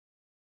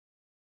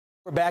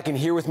We're back, and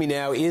here with me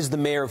now is the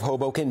mayor of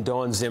Hoboken,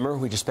 Dawn Zimmer.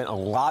 We just spent a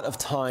lot of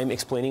time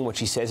explaining what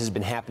she says has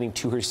been happening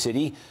to her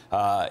city,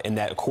 and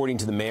that, according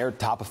to the mayor,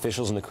 top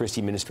officials in the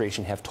Christie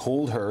administration have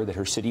told her that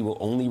her city will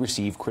only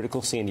receive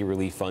critical Sandy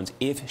relief funds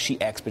if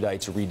she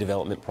expedites a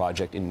redevelopment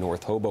project in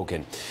North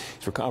Hoboken.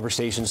 These were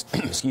conversations,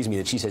 excuse me,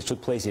 that she says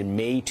took place in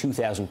May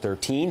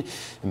 2013,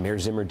 and Mayor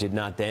Zimmer did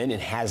not then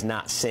and has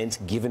not since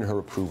given her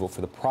approval for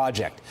the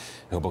project.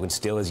 Hoboken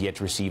still has yet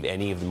to receive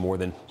any of the more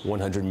than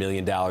 $100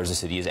 million the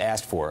city has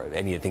asked for.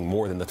 Anything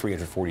more than the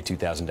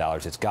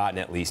 $342,000 it's gotten,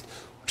 at least,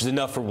 which is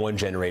enough for one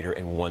generator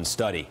and one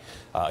study.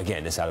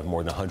 Again, this out of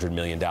more than $100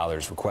 million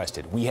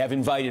requested. We have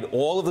invited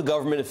all of the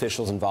government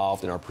officials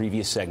involved in our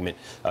previous segment,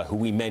 who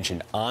we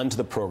mentioned, onto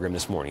the program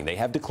this morning. They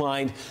have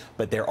declined,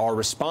 but there are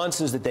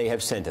responses that they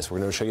have sent us. We're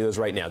going to show you those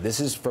right now. This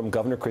is from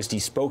Governor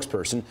Christie's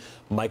spokesperson,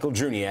 Michael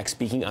Juniak,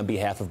 speaking on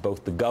behalf of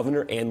both the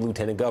governor and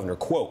lieutenant governor.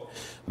 Quote,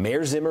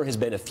 Mayor Zimmer has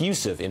been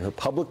effusive in her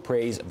public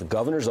praise of the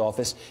governor's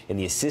office and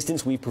the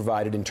assistance we've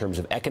provided in terms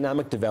of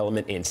economic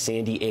development and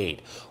Sandy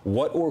aid.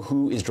 What or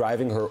who is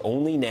driving her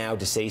only now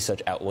to say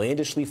such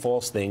outlandishly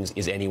false things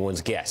is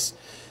anyone's guess.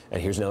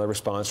 And here's another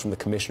response from the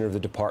commissioner of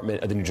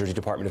the New Jersey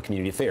Department of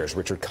Community Affairs,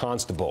 Richard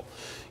Constable.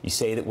 You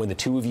say that when the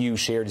two of you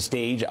shared a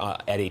stage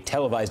at a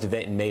televised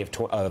event in May of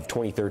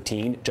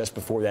 2013, just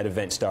before that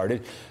event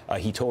started,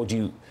 he told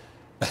you,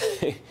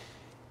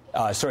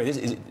 sorry,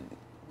 this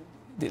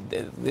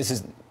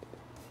is.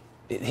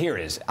 Here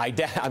it is.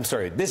 I'm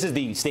sorry. This is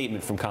the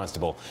statement from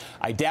Constable.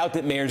 I doubt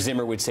that Mayor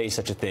Zimmer would say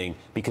such a thing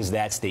because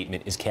that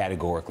statement is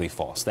categorically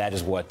false. That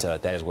is what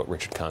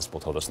Richard Constable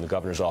told us. And the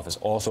governor's office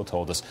also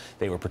told us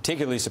they were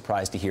particularly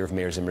surprised to hear of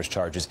Mayor Zimmer's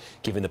charges,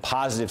 given the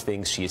positive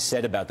things she has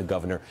said about the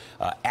governor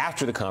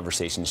after the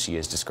conversations she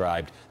has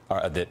described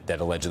that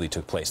allegedly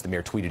took place. The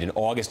mayor tweeted in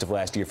August of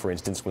last year, for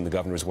instance, when the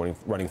governor was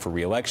running for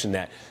re-election,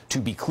 that, to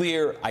be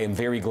clear, I am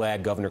very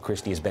glad Governor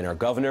Christie has been our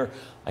governor.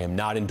 I am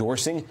not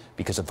endorsing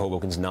because of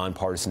Hoboken's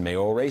nonpartisan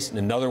mayoral race. And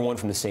another one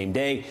from the same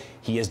day,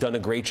 he has done a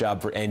great job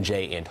for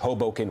NJ and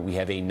Hoboken. We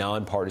have a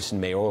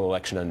nonpartisan mayoral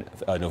election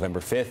on November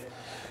 5th.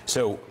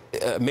 So,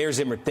 Mayor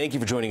Zimmer, thank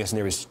you for joining us, and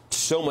there is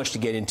so much to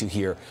get into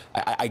here.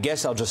 I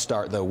guess I'll just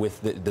start, though,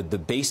 with the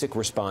basic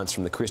response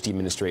from the Christie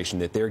administration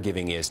that they're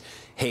giving is,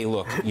 hey,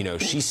 look, you know,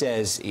 she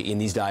says in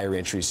these diary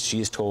entries, she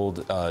has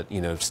told,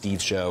 you know,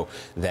 Steve's show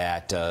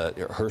that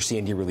her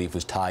Sandy relief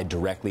was tied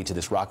directly to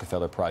this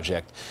Rockefeller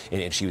project,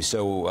 and she was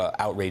so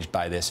outraged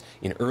by this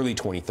in early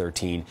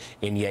 2013,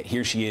 and yet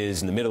here she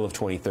is in the middle of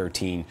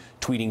 2013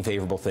 tweeting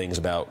favorable things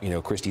about, you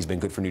know, Christie's been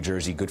good for New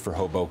Jersey, good for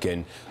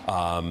Hoboken.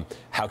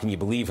 How can you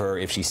believe her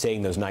if she's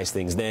saying those nice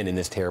things then and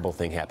this terrible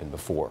thing happened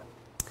before?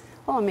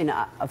 Well, I mean,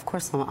 of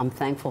course, I'm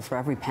thankful for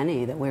every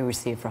penny that we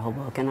received for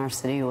Hoboken. Our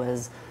city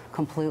was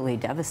completely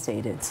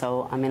devastated.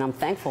 So, I mean, I'm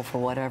thankful for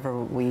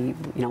whatever we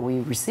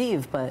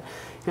received. But,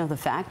 you know, the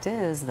fact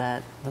is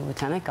that the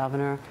lieutenant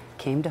governor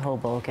came to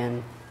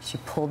Hoboken. She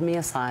pulled me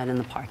aside in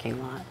the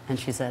parking lot, and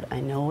she said, I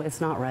know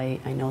it's not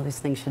right. I know these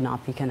things should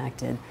not be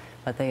connected,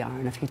 but they are.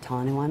 And if you tell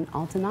anyone,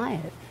 I'll deny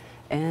it.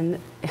 And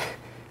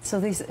so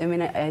these, I mean,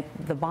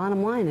 the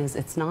bottom line is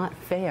it's not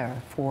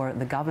fair for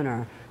the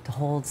governor to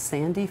hold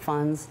Sandy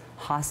funds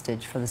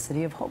hostage for the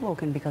city of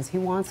Hoboken because he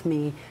wants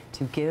me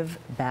to give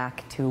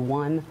back to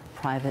one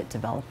private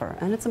developer.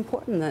 And it's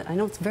important that, I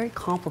know it's very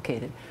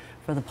complicated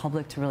for the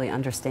public to really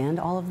understand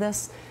all of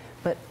this,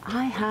 but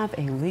I have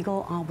a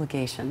legal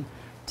obligation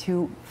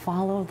to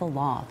follow the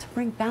law, to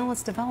bring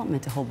balanced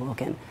development to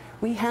Hoboken.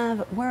 We're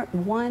at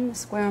 1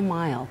 square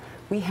mile.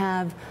 We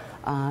have,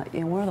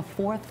 we're the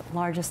 4th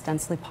largest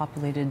densely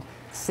populated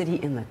city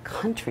in the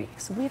country.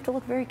 So we have to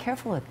look very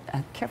carefully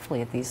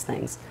at these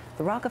things.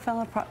 The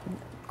Rockefeller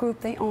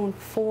Group, they own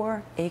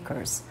 4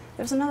 acres.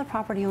 There's another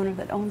property owner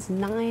that owns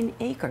 9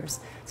 acres.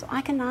 So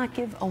I cannot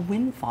give a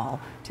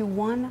windfall to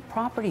one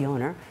property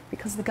owner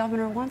because the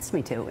governor wants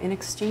me to in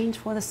exchange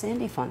for the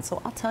Sandy Fund.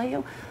 So I'll tell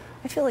you,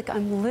 I feel like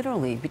I'm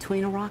literally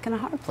between a rock and a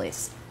hard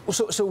place.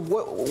 Well, so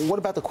what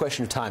about the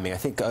question of timing? I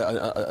think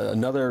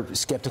another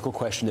skeptical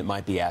question that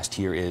might be asked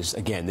here is,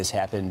 again, this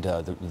happened,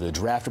 the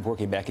draft report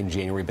came back in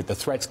January, but the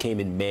threats came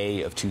in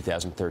May of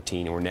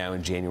 2013, and we're now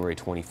in January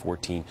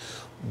 2014.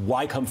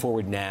 Why come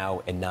forward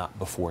now and not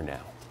before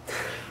now?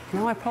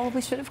 No, I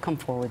probably should have come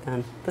forward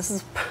then. This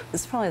is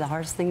probably the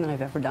hardest thing that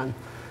I've ever done.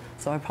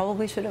 So I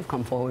probably should have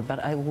come forward,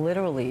 but I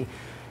literally,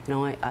 you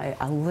know,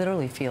 I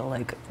literally feel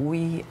like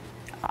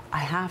I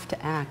have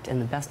to act in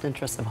the best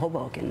interest of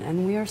Hoboken,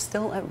 and we are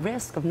still at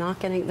risk of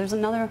not getting, there's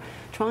another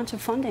tranche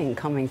of funding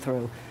coming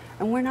through,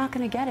 and we're not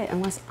going to get it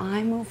unless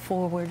I move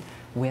forward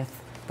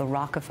with the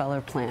Rockefeller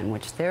plan,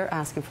 which they're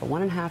asking for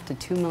 1.5 to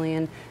 2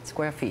 million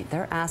square feet.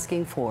 They're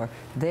asking for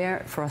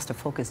us to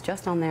focus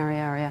just on their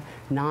area,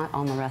 not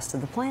on the rest of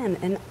the plan.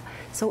 And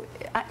so,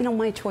 you know,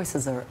 my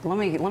choices are, let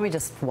me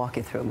just walk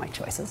you through my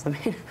choices. I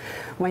mean,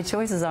 my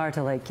choices are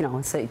to, like, you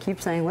know,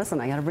 keep saying, listen,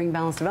 I got to bring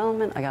balanced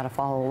development, I got to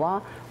follow the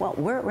law. Well,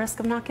 we're at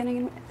risk of not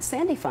getting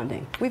Sandy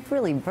funding. We've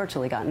really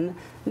virtually gotten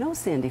no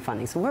Sandy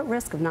funding, so we're at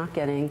risk of not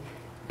getting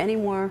any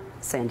more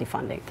Sandy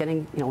funding.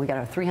 We got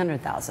our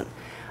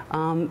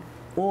 $300,000.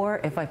 or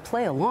if I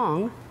play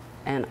along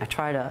and I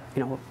try to,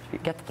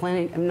 get the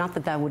planning, not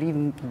that that would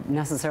even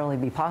necessarily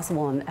be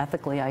possible, and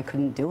ethically I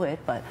couldn't do it,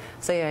 but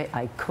say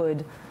I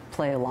could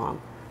play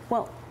along.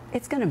 Well,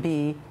 it's going to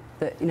be,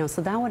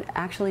 so that would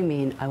actually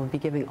mean I would be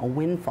giving a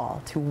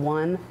windfall to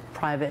one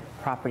private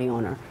property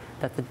owner,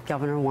 that the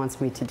governor wants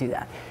me to do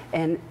that.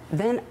 And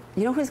then,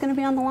 who's going to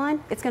be on the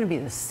line? It's going to be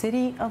the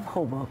city of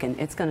Hoboken.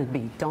 It's going to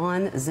be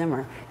Dawn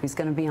Zimmer who's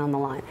going to be on the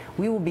line.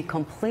 We will be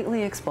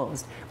completely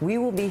exposed. We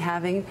will be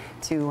having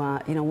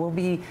to, we'll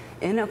be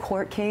in a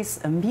court case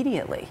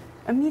immediately.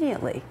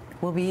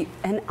 We'll be,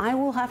 and I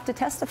will have to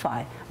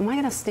testify. Am I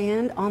going to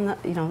stand on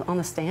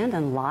the stand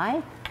and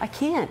lie? I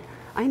can't.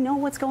 I know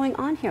what's going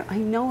on here. I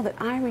know that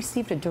I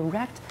received a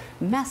direct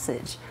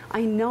message.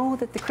 I know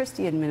that the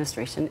Christie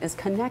administration is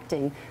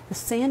connecting the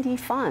Sandy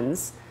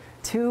funds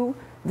to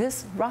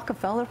this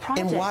Rockefeller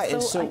project. And why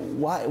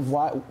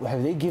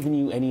have they given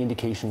you any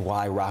indication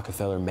why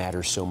Rockefeller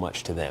matters so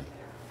much to them?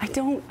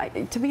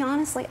 To be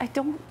honest, I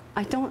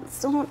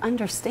still don't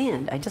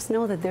understand. I just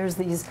know that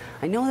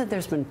I know that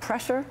there's been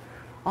pressure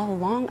all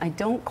along. I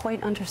don't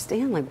quite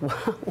understand,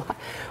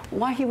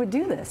 why he would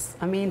do this.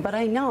 I mean, but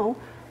I know.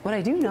 What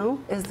I do know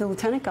is the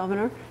lieutenant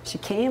governor, she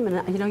came,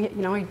 and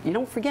you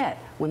don't forget,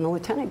 when the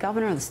lieutenant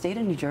governor of the state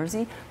of New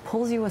Jersey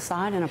pulls you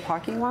aside in a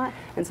parking lot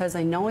and says,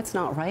 I know it's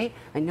not right,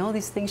 I know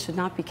these things should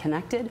not be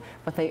connected,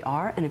 but they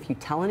are, and if you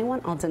tell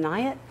anyone, I'll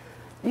deny it.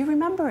 You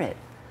remember it.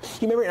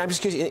 You remember it? I'm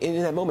just curious,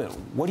 in that moment,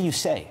 what do you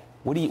say?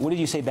 What did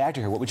you say back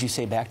to her? What would you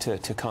say back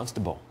to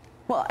Constable?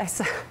 Well,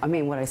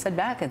 what I said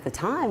back at the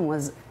time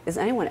was, is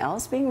anyone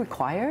else being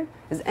required?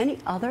 Is any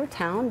other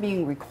town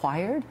being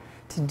required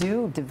to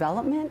do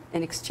development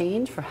in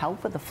exchange for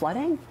help with the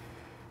flooding?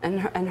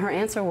 And her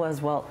answer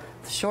was, well,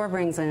 the shore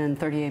brings in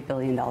 $38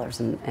 billion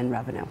in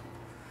revenue.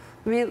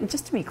 I mean,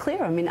 just to be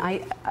clear, I mean,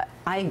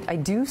 I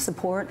do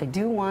support, I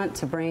do want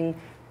to bring,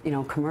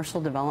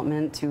 commercial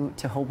development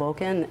to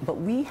Hoboken, but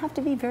we have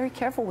to be very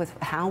careful with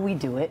how we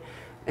do it.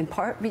 In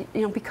part,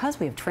 because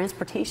we have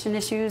transportation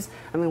issues.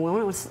 I mean, we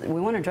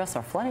want to address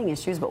our flooding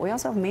issues, but we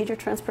also have major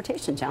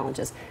transportation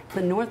challenges.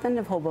 The north end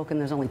of Hoboken,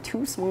 there's only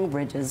 2 small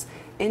bridges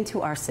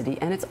into our city,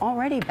 and it's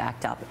already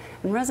backed up.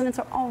 And residents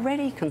are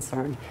already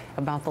concerned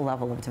about the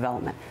level of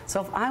development.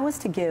 So if I was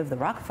to give the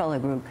Rockefeller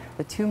Group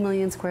the 2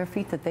 million square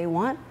feet that they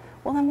want,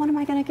 well, then what am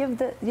I going to give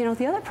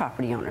the other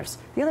property owners?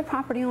 The other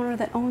property owner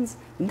that owns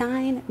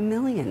 9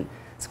 million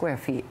square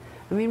feet.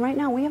 I mean, right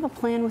now we have a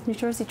plan with New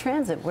Jersey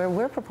Transit where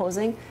we're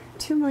proposing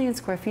 2 million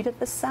square feet at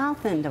the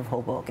south end of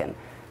Hoboken.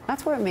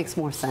 That's where it makes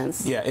more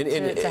sense. Yeah,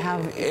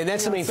 and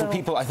that's something for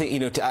people. I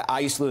think I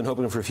used to live in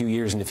Hoboken for a few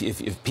years, and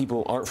if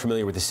people aren't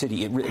familiar with the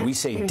city, we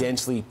say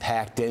densely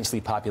packed,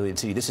 densely populated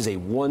city. This is a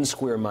 1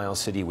 square mile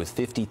city with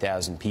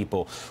 50,000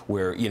 people,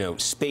 where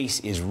space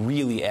is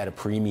really at a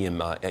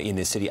premium in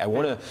this city. I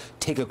want to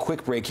take a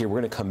quick break here.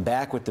 We're going to come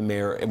back with the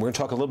mayor, and we're going to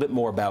talk a little bit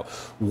more about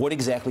what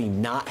exactly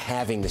not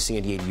having the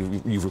Sandy aid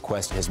you've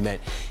requested has meant,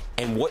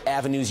 and what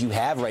avenues you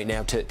have right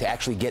now to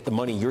actually get the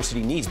money your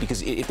city needs.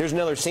 Because if there's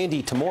another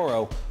Sandy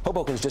tomorrow,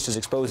 Hoboken's just as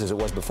exposed as it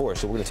was before.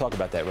 So we're going to talk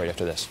about that right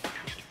after this.